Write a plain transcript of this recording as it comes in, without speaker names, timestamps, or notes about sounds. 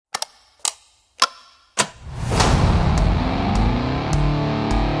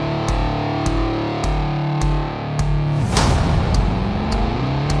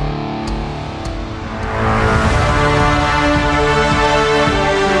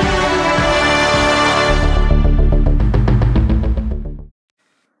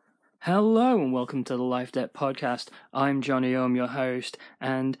welcome to the Life Debt Podcast. I'm Johnny Ohm, your host,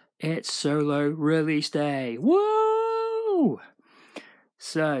 and it's solo release day. Woo!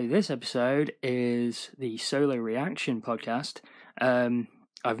 So this episode is the solo reaction podcast.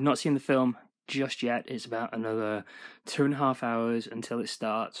 I've not seen the film just yet. It's about another 2.5 hours until it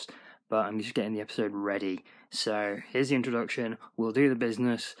starts, but I'm just getting the episode ready. So here's the introduction. We'll do the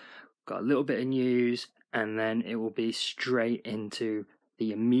business. Got a little bit of news, and then it will be straight into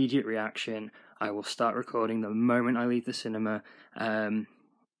the immediate reaction. I will start recording the moment I leave the cinema on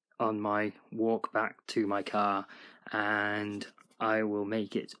my walk back to my car, and I will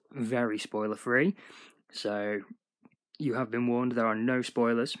make it very spoiler free. So you have been warned, there are no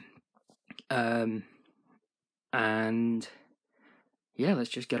spoilers. And yeah, let's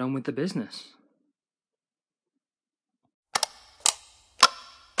just get on with the business.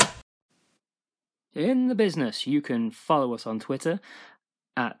 In the business, you can follow us on Twitter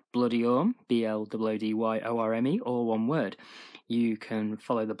at BloodyOrm, BLOODYORME, all one word. You can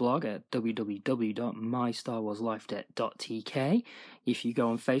follow the blog at www.mystarwarslifedebt.tk. If you go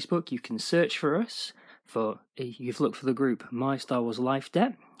on Facebook, you can search for us. You've looked for the group My Star Wars Life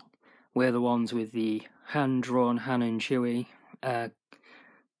Debt. We're the ones with the hand-drawn Han and Chewie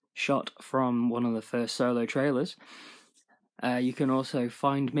shot from one of the first Solo trailers. You can also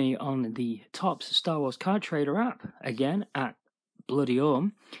find me on the Topps Star Wars Card Trader app, again, at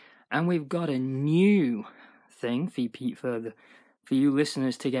BloodyOrm. And we've got a new thing for you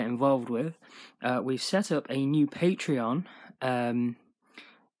listeners to get involved with. We've set up a new Patreon.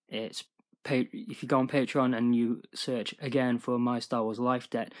 If you go on Patreon and you search again for My Star Wars Life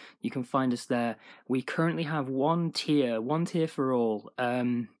Debt, you can find us there. We currently have one tier for all,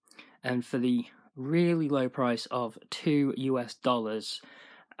 and for the really low price of $2,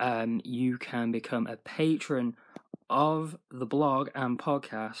 you can become a patron of the blog and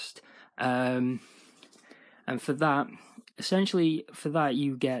podcast, and for that,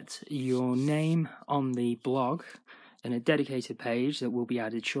 you get your name on the blog in a dedicated page that will be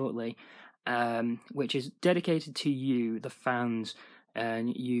added shortly, which is dedicated to you, the fans,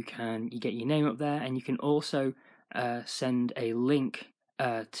 and you get your name up there, and you can also send a link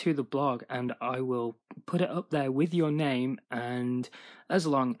to the blog, and I will put it up there with your name, and as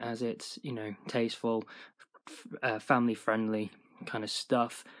long as it's tasteful, family friendly kind of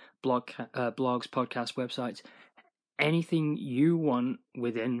stuff, blogs, podcasts, websites, anything you want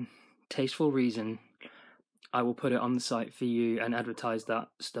within tasteful reason, I will put it on the site for you and advertise that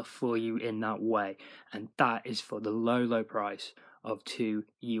stuff for you in that way, and that is for the low price of $2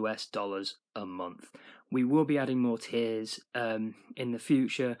 a month. We will be adding more tiers in the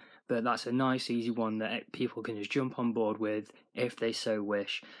future, but that's a nice easy one that people can just jump on board with if they so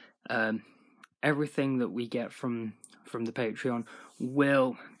wish. Everything that we get from the Patreon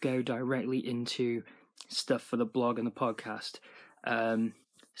will go directly into stuff for the blog and the podcast.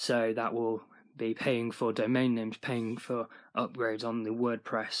 So that will be paying for domain names, paying for upgrades on the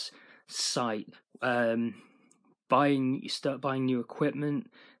WordPress site, buying new equipment,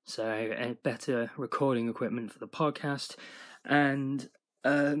 so better recording equipment for the podcast, and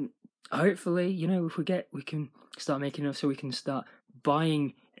hopefully, if we can start making enough so we can start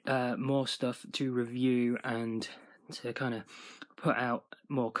buying more stuff to review and to kind of put out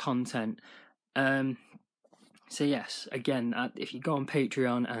more content. So yes, again, if you go on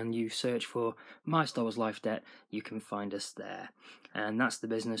Patreon and you search for My Star Wars Life Debt, you can find us there. And that's the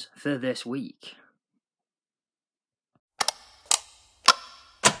business for this week.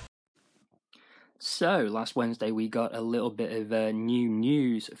 So, last Wednesday we got a little bit of new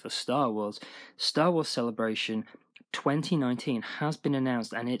news for Star Wars. Star Wars Celebration 2019 has been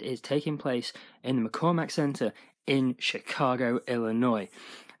announced, and it is taking place in the McCormack Center in Chicago, Illinois.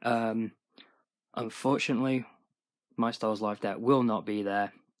 Unfortunately, My Star Wars Life Debt will not be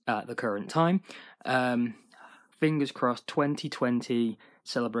there at the current time. Fingers crossed, 2020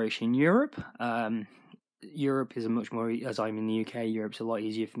 Celebration Europe. Europe is much more, as I'm in the UK, Europe's a lot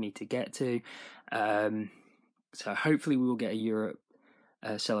easier for me to get to. So hopefully we will get a Europe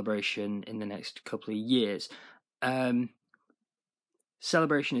celebration in the next couple of years.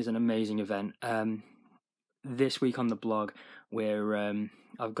 Celebration is an amazing event. This week on the blog,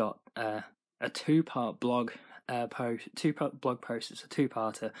 I've got a two-part blog post. It's a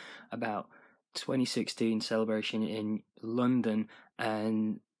two-parter about 2016 Celebration in London,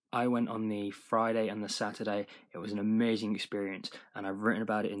 and I went on the Friday and the Saturday. It was an amazing experience, and I've written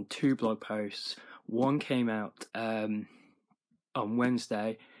about it in two blog posts. One came out on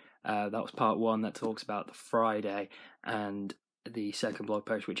Wednesday. That was part one that talks about the Friday, and the second blog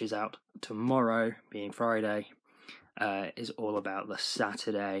post, which is out tomorrow, being Friday, is all about the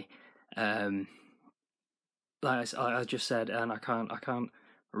Saturday. like I just said, and I can't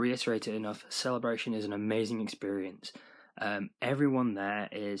reiterate it enough. Celebration is an amazing experience. Everyone there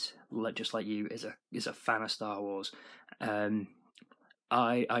is just like you is a fan of Star Wars. I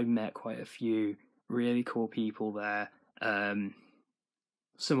met quite a few really cool people there.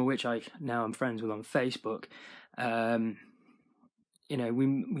 Some of which I'm friends with on Facebook. We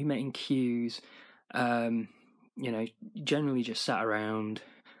met in queues. Generally just sat around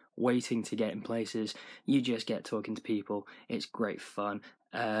waiting to get in places. You just get talking to people. It's great fun.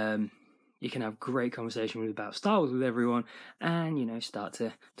 You can have great conversation about Star Wars with everyone, and start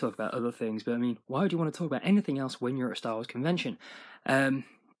to talk about other things. But I mean, why would you want to talk about anything else when you're at a Star Wars convention? A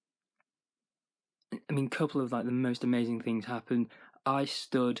couple of the most amazing things happened. I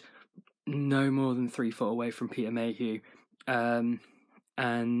stood no more than 3 foot away from Peter Mayhew,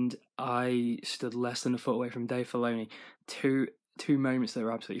 and I stood less than a foot away from Dave Filoni. Two moments that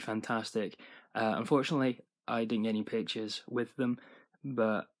were absolutely fantastic. Unfortunately, I didn't get any pictures with them,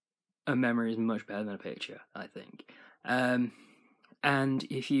 but a memory is much better than a picture, I think. And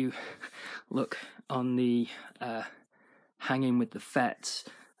if you look on the Hanging with the Fett's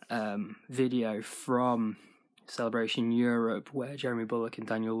video from Celebration Europe, where Jeremy Bulloch and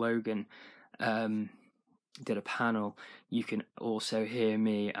Daniel Logan did a panel, you can also hear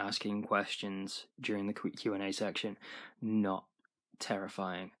me asking questions during the Q&A section. Not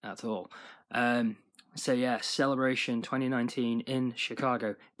terrifying at all. So yeah, Celebration 2019 in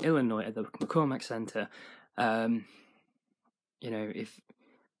Chicago, Illinois, at the McCormack Center.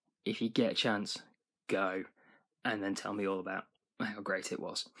 If you get a chance, go, and then tell me all about how great it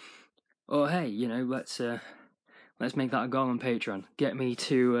was. Or hey, let's make that a goal on Patreon. Get me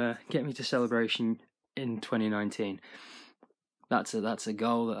to Celebration in 2019. That's a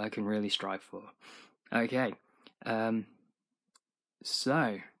goal that I can really strive for. Okay,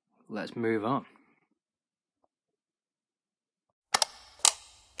 so let's move on.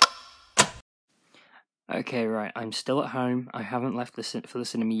 Okay, right, I'm still at home. I haven't left for the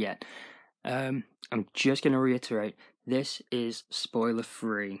cinema yet. I'm just going to reiterate, this is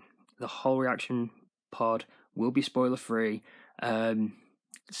spoiler-free. The whole reaction pod will be spoiler-free,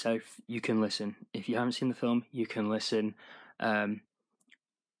 so you can listen. If you haven't seen the film, you can listen.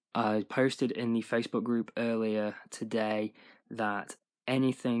 I posted in the Facebook group earlier today that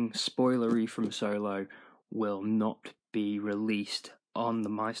anything spoilery from Solo will not be released on the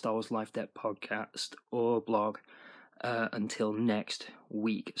My Star Wars Life Debt podcast or blog until next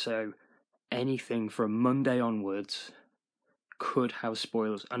week. So anything from Monday onwards could have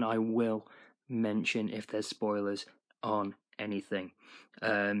spoilers, and I will mention if there's spoilers on anything.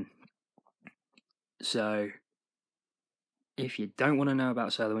 So if you don't want to know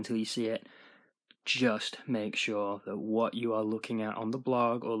about Solo until you see it, just make sure that what you are looking at on the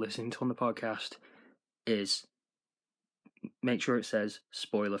blog or listening to on the podcast is, make sure it says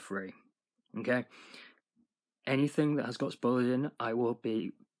spoiler free. Okay? Anything that has got spoilers in, I will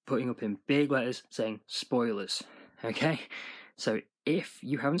be putting up in big letters saying spoilers. Okay? So if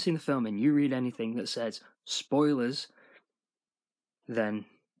you haven't seen the film and you read anything that says spoilers, then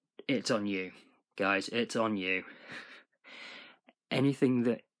it's on you. Guys, it's on you. Anything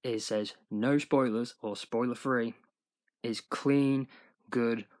that says no spoilers or spoiler free is clean,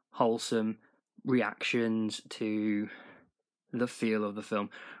 good, wholesome reactions to the feel of the film,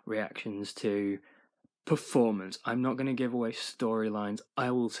 reactions to performance. I'm not going to give away storylines.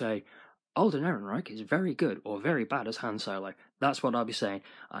 I will say Alden Ehrenreich is very good or very bad as Han Solo. That's what I'll be saying.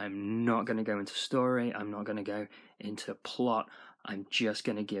 I'm not going to go into story. I'm not going to go into plot. I'm just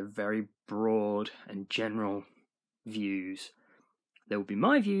going to give very broad and general views. There will be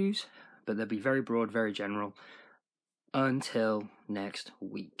my views, but they'll be very broad, very general until next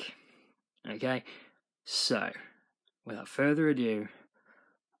week. Okay? So, without further ado,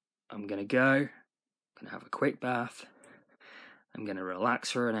 I'm going to go. I'm going to have a quick bath. I'm going to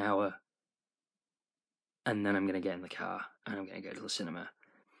relax for an hour. And then I'm going to get in the car and I'm going to go to the cinema.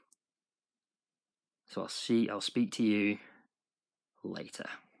 So I'll speak to you later.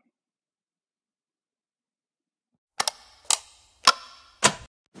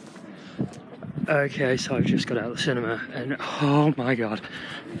 Okay, so I've just got out of the cinema and oh my god,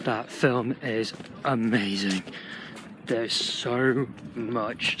 that film is amazing. There's so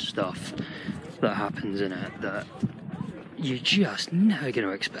much stuff that happens in it that you're just never going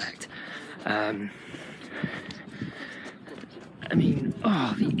to expect.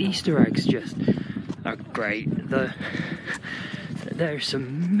 The Easter eggs just are great. There's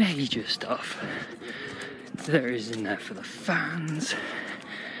some major stuff there is in there for the fans,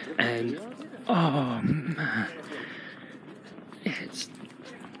 and oh man, it's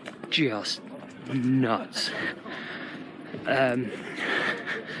just nuts.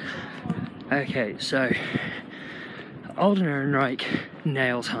 Okay, so Alden Ehrenreich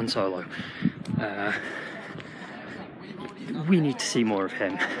nails Han Solo. We need to see more of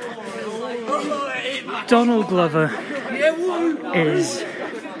him. Donald Glover is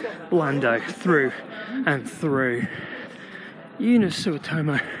Lando through and through. Eunice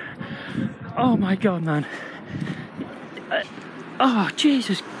Suetoma. Oh my god, man. Oh,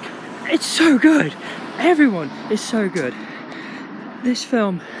 Jesus. It's so good. Everyone is so good. This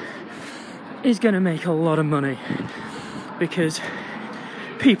film is going to make a lot of money because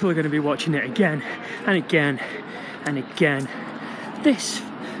people are going to be watching it again and again and again.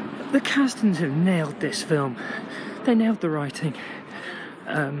 The castings have nailed this film. They nailed the writing.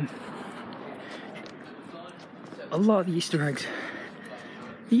 A lot of the Easter eggs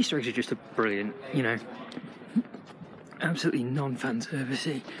are just brilliant, you know, absolutely non-fan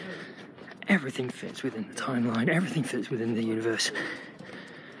servicey. Everything fits within the timeline, everything fits within the universe.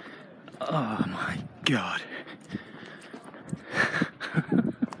 Oh my god.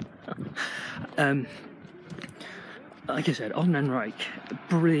 Like I said, Alden Ehrenreich,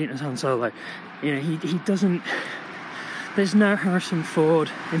 brilliant as Han Solo. You know, he doesn't. There's no Harrison Ford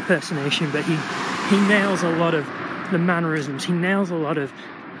impersonation, but he nails a lot of the mannerisms. He nails a lot of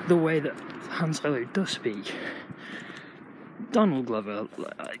the way that Han Solo does speak. Donald Glover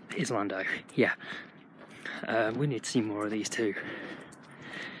is Lando. Yeah. We need to see more of these two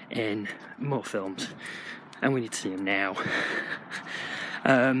in more films, and we need to see them now.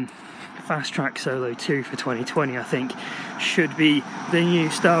 Fast Track Solo 2 for 2020, I think, should be the new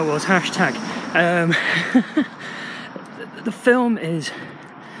Star Wars hashtag. The film it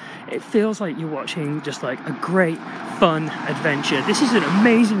feels like you're watching just like a great fun adventure. This is an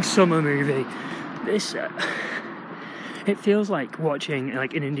amazing summer movie. It feels like watching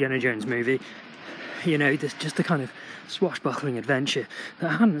like an Indiana Jones movie. You know, there's just the kind of swashbuckling adventure that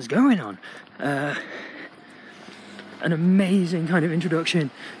Han's going on. An amazing kind of introduction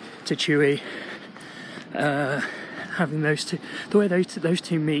to Chewie. Having those two, the way those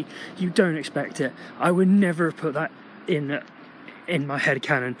two meet, you don't expect it. I would never have put that in my head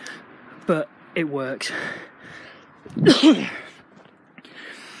canon, but it works.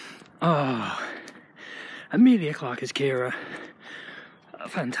 Oh, Emilia Clarke as Kira,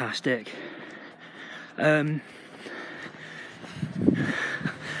 fantastic.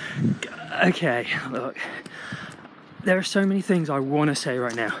 Okay, look, there are so many things I want to say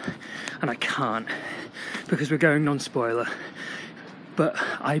right now, and I can't because we're going non-spoiler. But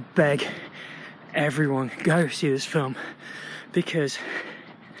I beg everyone, go see this film because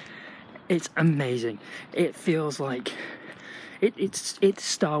it's amazing. It feels like it's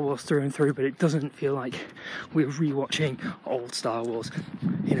Star Wars through and through, but it doesn't feel like we're rewatching old Star Wars.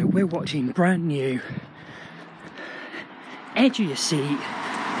 You know, we're watching brand new, edge of your seat,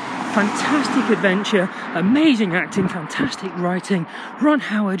 fantastic adventure, amazing acting, fantastic writing. Ron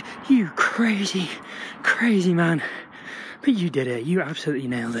Howard, you crazy man. But you did it, you absolutely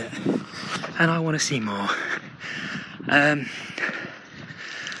nailed it. And I want to see more. I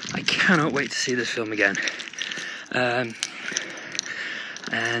cannot wait to see this film again.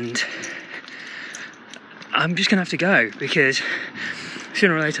 And I'm just going to have to go because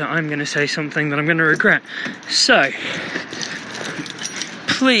sooner or later I'm going to say something that I'm going to regret. So,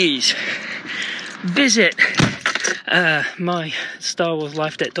 please visit my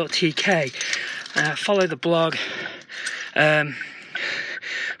StarWarsLifeDebt.tk, follow the blog,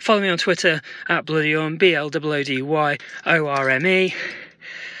 follow me on Twitter at Bloodyorme, BLOODYORME.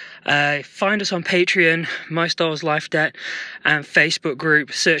 Find us on Patreon, My Star Wars Life Debt, and Facebook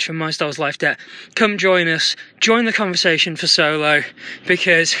group, search for My Star Wars Life Debt. Come join us, join the conversation for Solo,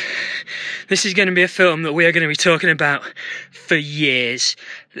 because this is going to be a film that we are going to be talking about for years.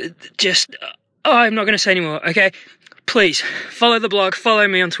 I'm not going to say anymore, okay? Please, follow the blog, follow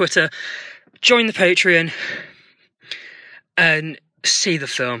me on Twitter, join the Patreon, and see the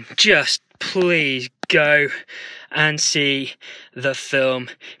film. Just please go and see the film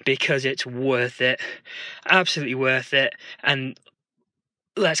because it's worth it. Absolutely worth it. And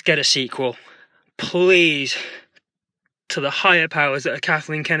let's get a sequel. Please, to the higher powers that are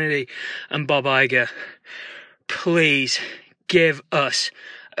Kathleen Kennedy and Bob Iger, please give us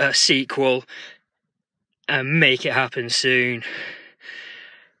a sequel and make it happen soon.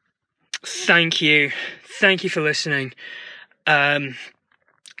 Thank you for listening.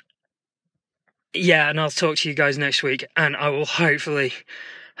 Yeah, and I'll talk to you guys next week, and I will hopefully,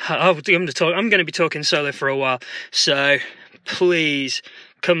 I'm going to be talking Solo for a while, so please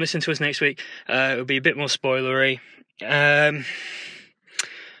come listen to us next week. It'll be a bit more spoilery.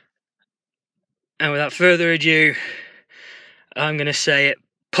 And without further ado, I'm going to say it.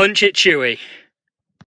 Punch it, Chewie.